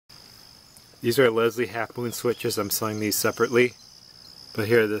These are Leslie Half Moon switches. I'm selling these separately. But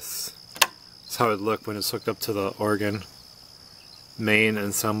here, this is how it would look when it's hooked up to the organ. Main,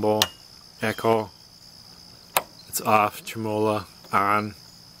 ensemble, echo. It's off, tremola, on.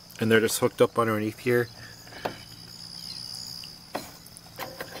 And they're just hooked up underneath here.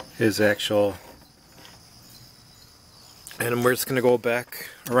 Here's the actual. And we're just going to go back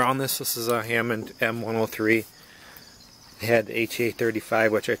around this. This is a Hammond M103. It had HA35,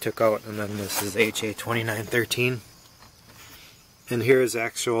 which I took out, and then this is HA2913. And here's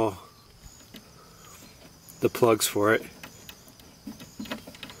actual the plugs for it.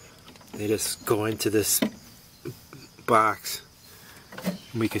 They just go into this box.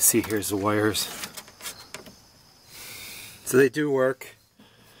 And we can see here's the wires. So they do work.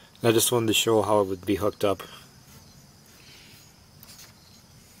 I just wanted to show how it would be hooked up.